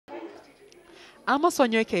Amos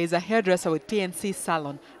Onyoike is a hairdresser with PNC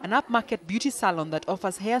Salon, an upmarket beauty salon that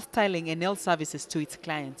offers hairstyling and nail services to its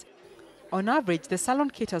clients. On average, the salon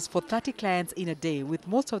caters for 30 clients in a day, with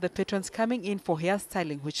most of the patrons coming in for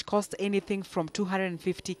hairstyling, which costs anything from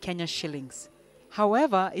 250 Kenya shillings.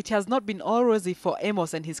 However, it has not been all rosy for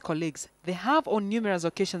Amos and his colleagues. They have on numerous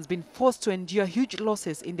occasions been forced to endure huge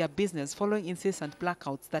losses in their business following incessant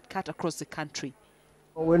blackouts that cut across the country.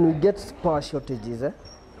 When we get power shortages,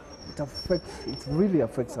 it really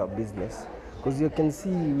affects our business. Because you can see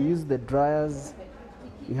we use the dryers,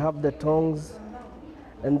 we have the tongs,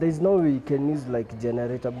 and there's no way you can use like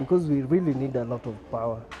generator because we really need a lot of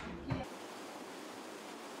power.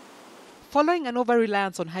 Following an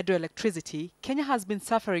over-reliance on hydroelectricity, Kenya has been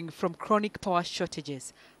suffering from chronic power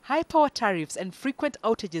shortages. High power tariffs and frequent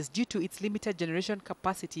outages due to its limited generation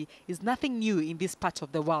capacity is nothing new in this part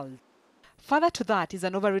of the world. Further to that is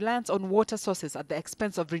an over-reliance on water sources at the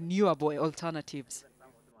expense of renewable alternatives.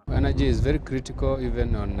 Energy is very critical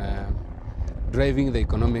even on driving the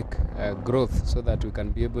economic growth so that we can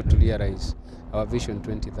be able to realize our Vision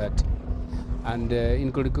 2030. And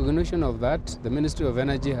in recognition of that, the Ministry of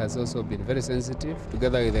Energy has also been very sensitive,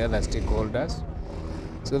 together with the other stakeholders,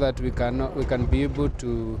 so that we can be able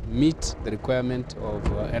to meet the requirement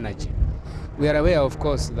of energy. We are aware, of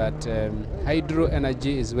course, that hydro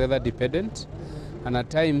energy is weather dependent, and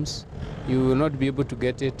at times you will not be able to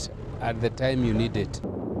get it at the time you need it.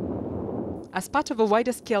 As part of a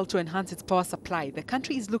wider scale to enhance its power supply, the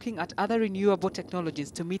country is looking at other renewable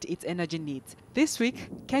technologies to meet its energy needs. This week,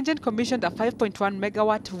 Kenya commissioned a 5.1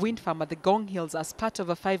 megawatt wind farm at the Gong Hills as part of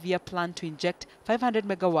a 5-year plan to inject 500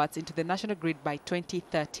 megawatts into the national grid by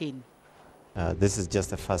 2013. This is just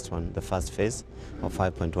the first one, the first phase of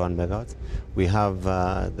 5.1 megawatts. We have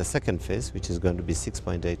the second phase, which is going to be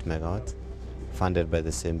 6.8 megawatts, funded by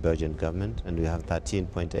the same Belgian government, and we have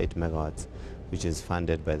 13.8 megawatts, which is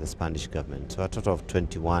funded by the Spanish government. So a total of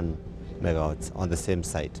 21 megawatts on the same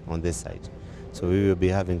site, on this site. So we will be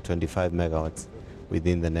having 25 megawatts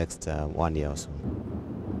within the next 1 year or so.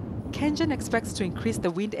 Kengen expects to increase the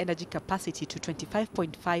wind energy capacity to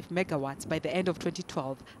 25.5 megawatts by the end of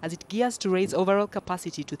 2012 as it gears to raise overall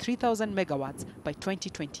capacity to 3,000 megawatts by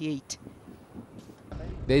 2028.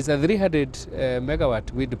 There is a 300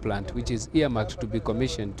 megawatt wind plant which is earmarked to be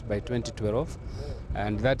commissioned by 2012,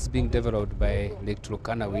 and that's being developed by Lake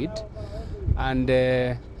Turkana Wind. And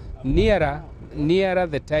nearer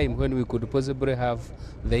the time when we could possibly have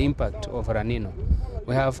the impact of El Nino,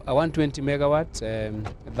 we have a 120 megawatt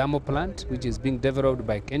thermal plant which is being developed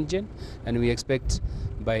by Kengen, and we expect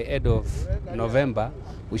by end of November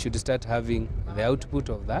we should start having the output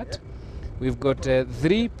of that. We've got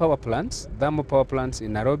 3 power plants, thermal power plants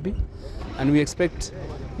in Nairobi, and we expect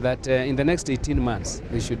that in the next 18 months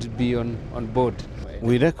we should be on board.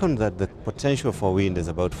 We reckon that the potential for wind is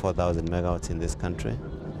about 4,000 megawatts in this country.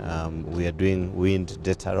 We are doing wind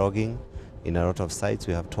data logging in a lot of sites.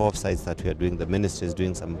 We have 12 sites that we are doing. The ministry is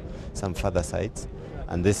doing some further sites.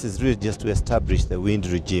 And this is really just to establish the wind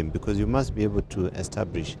regime, because you must be able to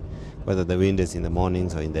establish whether the wind is in the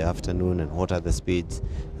mornings or in the afternoon and what are the speeds.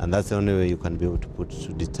 And that's the only way you can be able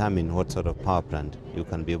to determine what sort of power plant you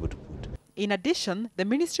can be able to put. In addition, the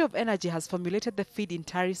Ministry of Energy has formulated the feed-in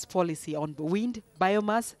tariffs policy on wind,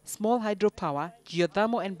 biomass, small hydropower,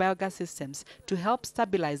 geothermal and biogas systems to help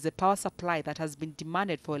stabilize the power supply that has been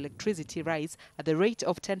demanded for electricity rise at the rate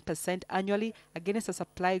of 10% annually against a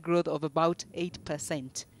supply growth of about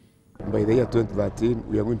 8%. By the year 2013,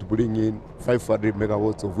 we are going to bring in 500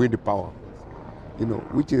 megawatts of wind power,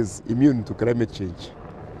 which is immune to climate change.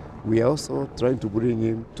 We are also trying to bring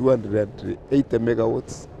in 280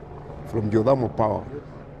 megawatts from geothermal power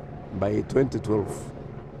by 2012,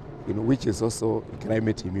 which is also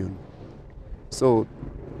climate immune. So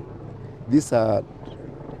these are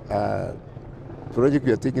projects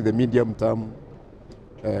we are taking the medium term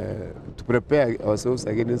to prepare ourselves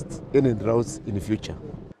against any droughts in the future.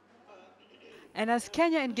 And as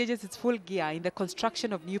Kenya engages its full gear in the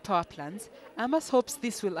construction of new power plants, Amos hopes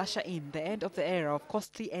this will usher in the end of the era of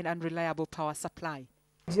costly and unreliable power supply.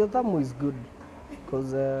 Geothermal is good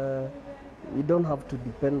because we don't have to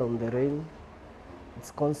depend on the rain. It's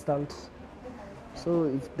constant. So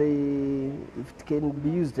if it can be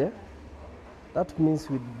used, that means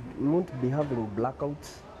we won't be having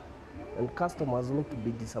blackouts and customers won't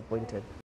be disappointed.